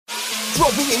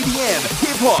dropping EDM,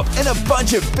 hip-hop, and a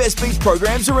bunch of best beats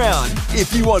programs around.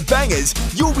 If you want bangers,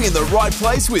 you'll be in the right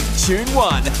place with Tune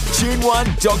One.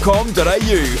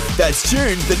 Tune1.com.au. That's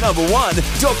tune, the number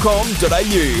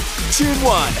one.com.au. Tune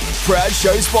One, proud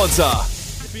show sponsor.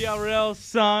 BRL,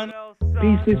 son.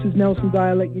 Peace, this is Nelson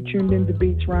Dialect. You're tuned in to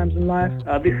Beats, Rhymes and Life.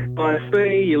 This is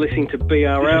ISB. You're listening to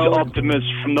BRL. This is Optimus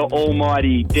from the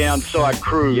almighty Downside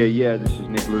Crew. Yeah, this is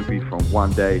Nick Loopy from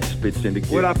One Day Spit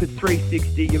Syndicate. What up, it's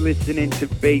 360. You're listening to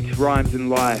Beats, Rhymes and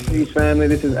Life. Peace, family.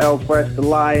 This is El Fresh the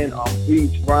Lion on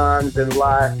Beats, Rhymes and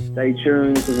Life. Stay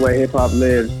tuned. This is where hip-hop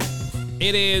lives.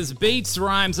 It is Beats,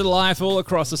 Rhymes and Life all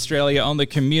across Australia on the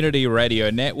Community Radio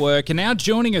Network. And now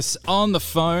joining us on the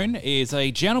phone is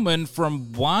a gentleman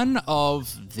from one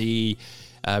of the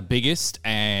biggest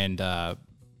and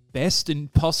best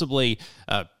and possibly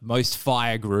most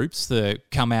fire groups that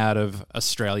come out of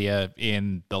Australia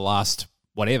in the last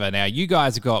whatever. Now, you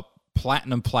guys have got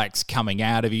platinum plaques coming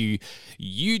out of you,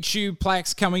 YouTube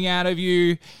plaques coming out of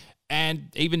you, and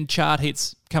even chart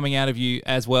hits coming out of you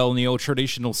as well in the old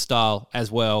traditional style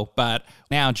as well. But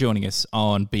now joining us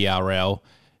on BRL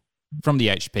from the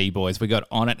HP Boys, we got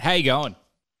On It. How you going?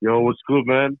 Yo, what's good,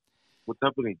 man? What's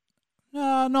happening?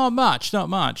 Not much.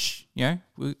 You know,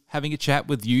 we're having a chat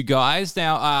with you guys.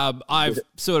 Now, I've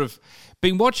sort of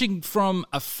been watching from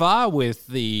afar with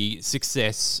the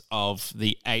success of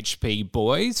the HP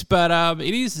Boys, but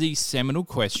it is the seminal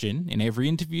question in every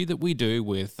interview that we do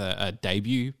with a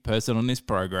debut person on this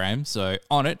program. So,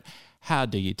 On It, how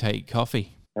do you take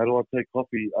coffee? How do I take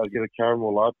coffee? I get a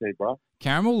caramel latte, bro.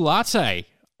 Caramel latte?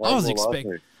 I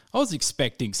was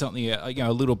expecting something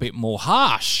a little bit more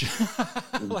harsh.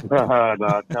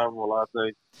 Nah, caramel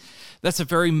latte. That's a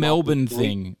very Melbourne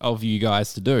thing of you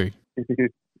guys to do.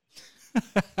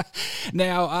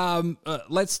 Now,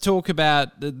 let's talk about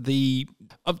the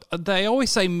they always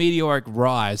say meteoric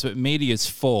rise, but meteors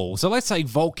fall. So let's say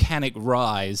volcanic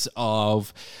rise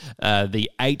of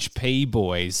the HP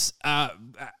Boys.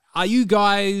 Are you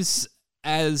guys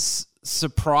as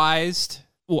surprised,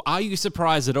 or are you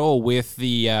surprised at all with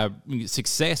the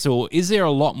success, or is there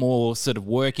a lot more sort of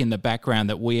work in the background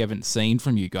that we haven't seen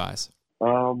from you guys?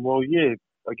 Well, yeah,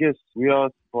 I guess we are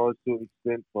surprised to an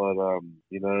extent, but I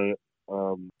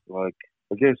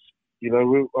guess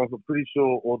I'm pretty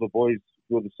sure all the boys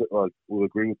will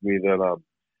agree with me that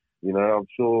I'm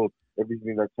sure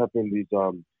everything that's happened is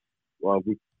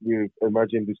we've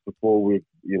imagined this before. We've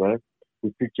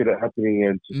pictured it happening,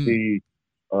 and to see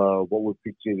what we've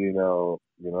pictured in our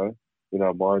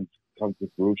minds come to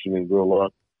fruition in real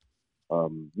life.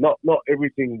 Not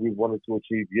everything we wanted to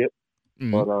achieve yet,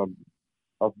 but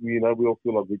we all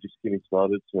feel like we're just getting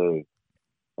started. So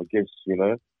I guess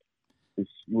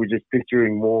we're just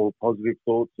picturing more positive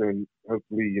thoughts, and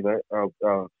hopefully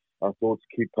our thoughts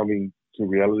keep coming to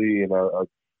reality, and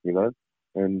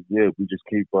we just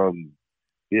keep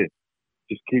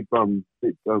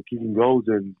keeping goals,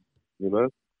 and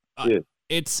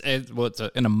It's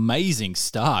an amazing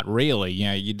start, really.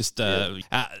 You just I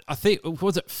think,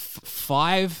 was it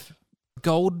 5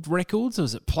 gold records, or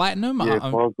was it platinum? Yeah,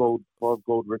 5 gold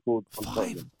records.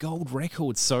 5 gold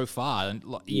records so far, and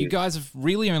you guys have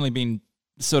really only been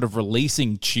sort of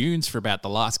releasing tunes for about the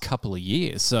last couple of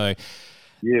years. So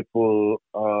for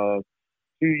 2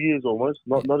 years almost,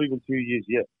 not even 2 years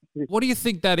yet. What do you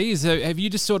think that is? Have you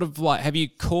just sort of have you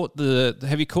caught the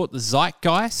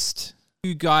zeitgeist?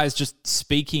 You guys just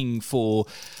speaking for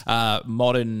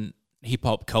modern hip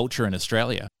hop culture in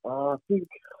Australia? I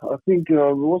think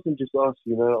it wasn't just us.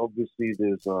 Obviously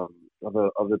there's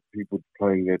other people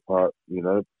playing their part.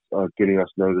 Getting us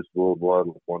noticed worldwide,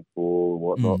 like 1-4 and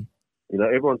whatnot.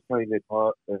 Everyone's playing their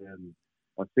part, and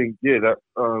I think that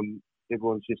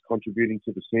everyone's just contributing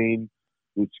to the scene,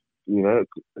 which it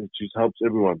just helps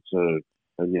everyone. So,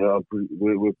 and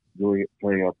we're doing it,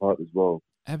 playing our part as well.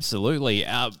 Absolutely.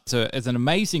 So it's an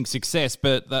amazing success,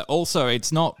 but also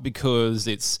it's not because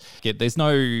there's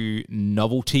no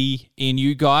novelty in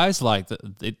you guys. Like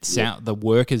the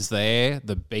work is there,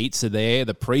 the beats are there,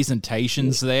 the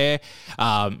presentation's there.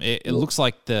 It looks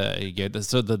like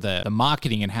the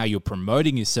marketing and how you're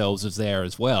promoting yourselves is there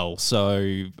as well.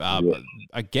 So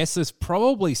I guess there's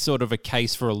probably sort of a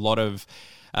case for a lot of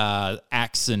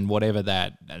acts and whatever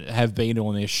that have been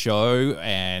on this show,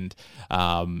 and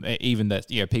even that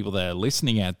people that are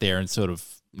listening out there and sort of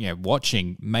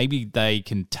watching, maybe they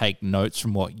can take notes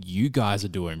from what you guys are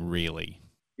doing. Really,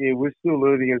 we're still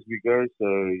learning as we go. So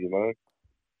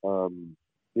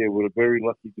we're very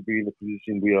lucky to be in the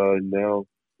position we are in now.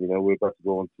 We're about to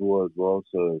go on tour as well.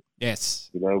 So yes,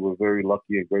 we're very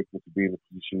lucky and grateful to be in the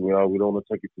position we are. We don't want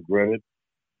to take it for granted,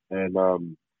 and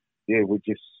we're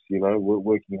just, we're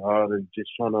working hard and just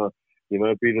trying to,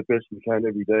 be the best we can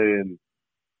every day and,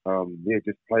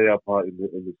 just play our part in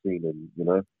the scene and,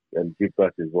 and give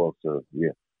back as well. So,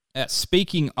 yeah.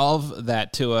 Speaking of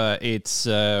that tour, it's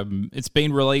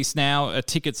been released now.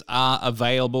 Tickets are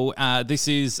available. This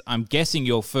is, I'm guessing,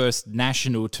 your first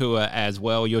national tour as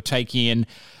well. You're taking in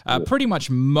pretty much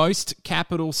most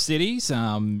capital cities.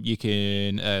 You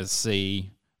can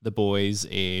see the boys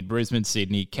in Brisbane,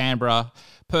 Sydney, Canberra,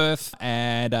 Perth,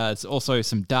 and it's also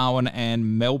some Darwin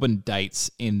and Melbourne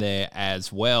dates in there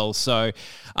as well. So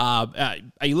are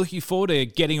you looking forward to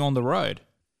getting on the road?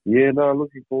 Yeah, no,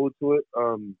 looking forward to it.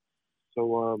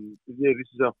 This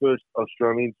is our first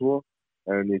Australian tour,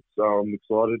 and I'm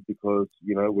excited because,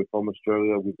 we're from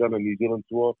Australia. We've done a New Zealand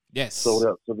tour. Yes. Sold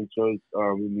out 7 shows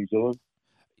in New Zealand.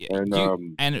 Yeah,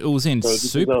 and it was in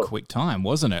super quick time,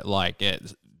 wasn't it?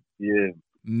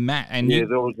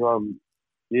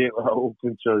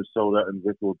 Auckland shows sold out in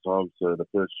record time. So the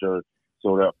first show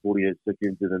sold out 48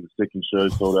 seconds, and then the second show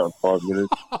sold out in 5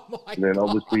 minutes. And then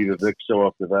obviously the next show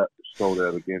after that sold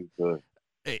out again. So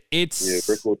it's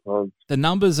record time. The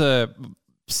numbers are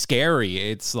scary.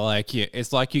 It's like you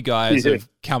guys have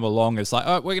come along. It's like,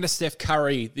 we're going to Steph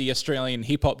Curry the Australian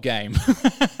hip hop game.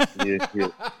 Yeah.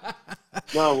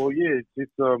 No, well,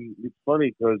 it's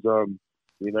funny because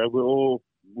we all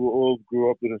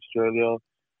grew up in Australia.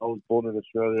 I was born in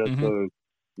Australia, so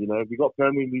we got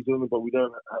family in New Zealand, but we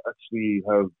don't actually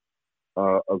have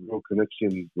a real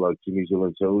connection to New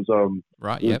Zealand. So it was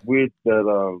weird that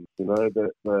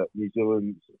that New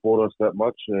Zealand support us that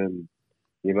much, and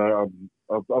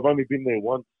I've only been there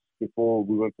once before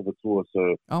we went for the tour.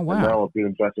 So and now I've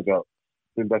been back about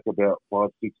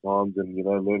 5-6 times, and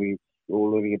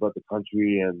learning about the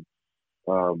country, and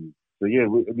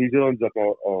New Zealand's like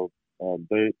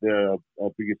they're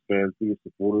our biggest fans, biggest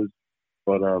supporters,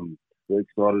 but we're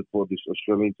excited for this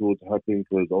Australian tour to happen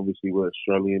because obviously we're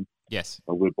Australian. Yes.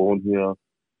 And we're born here,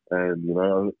 and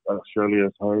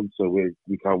Australia's home, so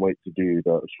we can't wait to do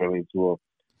the Australian tour.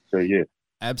 So yeah.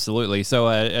 Absolutely.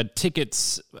 So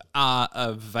tickets are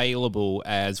available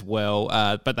as well,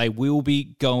 but they will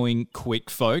be going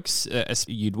quick, folks.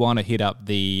 You'd want to hit up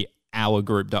the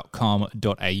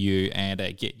ourgroup.com.au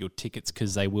and get your tickets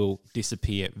because they will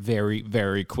disappear very,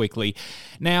 very quickly.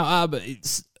 Now,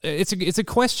 it's a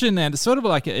question, and it's sort of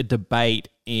like a debate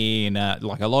in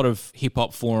like a lot of hip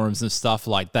hop forums and stuff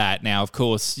like that. Now, of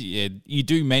course, you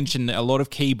do mention a lot of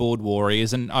keyboard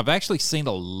warriors, and I've actually seen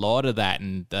a lot of that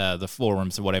in the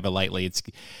forums or whatever lately. It's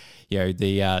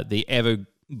the ever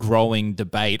growing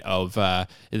debate of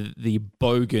the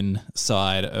bogan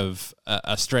side of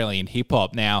Australian hip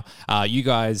hop. Now, you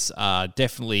guys are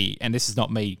definitely, and this is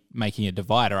not me making a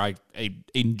divider, I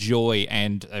enjoy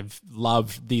and have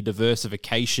loved the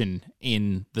diversification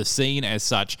in the scene as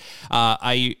such.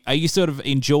 Are you sort of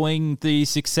enjoying the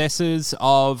successes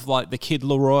of like the Kid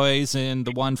Leroy's and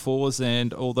the 1-4s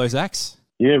and all those acts?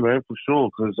 Yeah, man, for sure,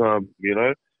 because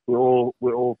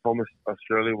we're all from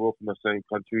Australia. We're all from the same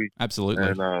country. Absolutely.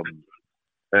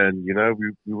 And we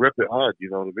rep it hard. You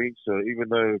know what I mean? So even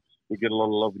though we get a lot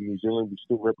of love in New Zealand, we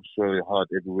still rep Australia hard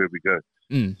everywhere we go.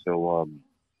 So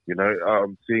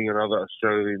seeing another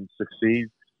Australian succeed,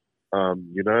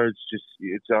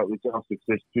 it's our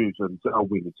success too. So it's our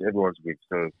win. It's everyone's win.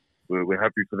 So we're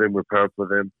happy for them. We're proud for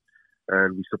them.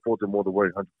 And we support them all the way,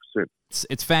 100%.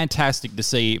 It's fantastic to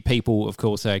see people, of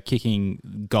course,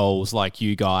 kicking goals like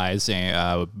you guys.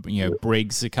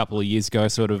 Briggs a couple of years ago,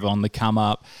 sort of on the come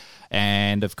up,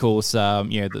 and of course,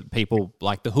 the people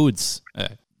like the Hoods.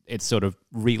 It sort of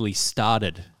really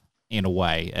started in a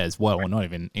way as well, or not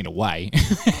even in a way.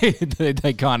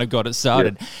 they kind of got it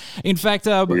started. Yeah. In fact,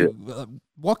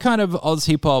 what kind of Oz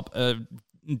hip hop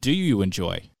do you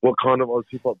enjoy? What kind of Oz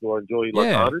hip hop do I enjoy?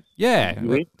 Like artists? Yeah.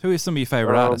 Who are some of your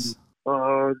favorite artists?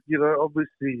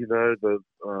 Obviously, the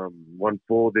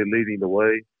 1-4, they're leading the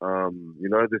way.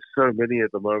 There's so many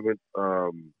at the moment.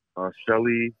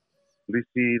 Shelly,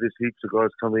 Lissy, there's heaps of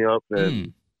guys coming up,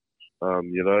 and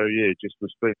just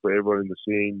respect for everyone in the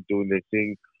scene doing their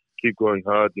thing. Keep going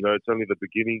hard. It's only the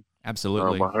beginning.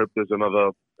 Absolutely. I hope there's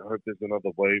another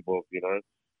wave of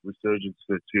resurgence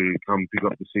to come pick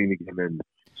up the scene again, and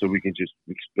so we can just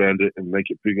expand it and make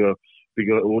it bigger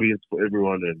audience for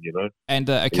everyone, and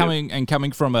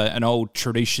coming from an old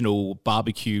traditional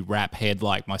barbecue rap head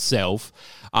like myself,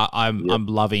 I'm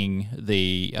loving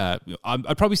the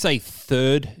I'd probably say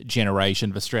third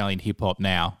generation of Australian hip hop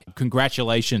now.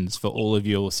 Congratulations for all of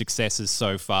your successes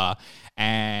so far,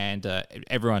 and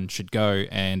everyone should go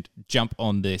and jump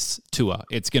on this tour.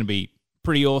 It's going to be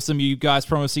pretty awesome. You guys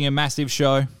promising a massive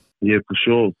show? Yeah, for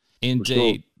sure.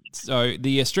 Indeed. So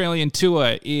the Australian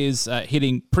tour is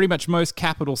hitting pretty much most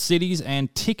capital cities,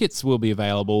 and tickets will be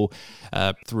available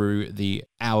through the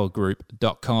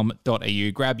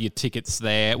ourgroup.com.au. Grab your tickets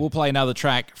there. We'll play another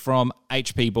track from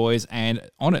HP Boys, and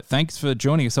on it, thanks for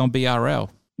joining us on BRL.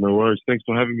 No worries. Thanks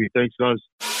for having me. Thanks, guys.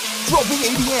 Dropping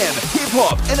EDM,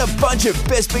 hip-hop, and a bunch of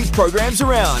best beats programs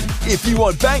around. If you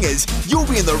want bangers, you'll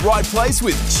be in the right place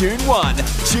with Tune One.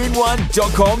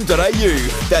 Tune1.com.au.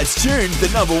 That's tune1.com.au.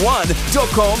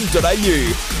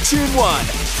 Tune One,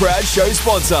 proud show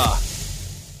sponsor.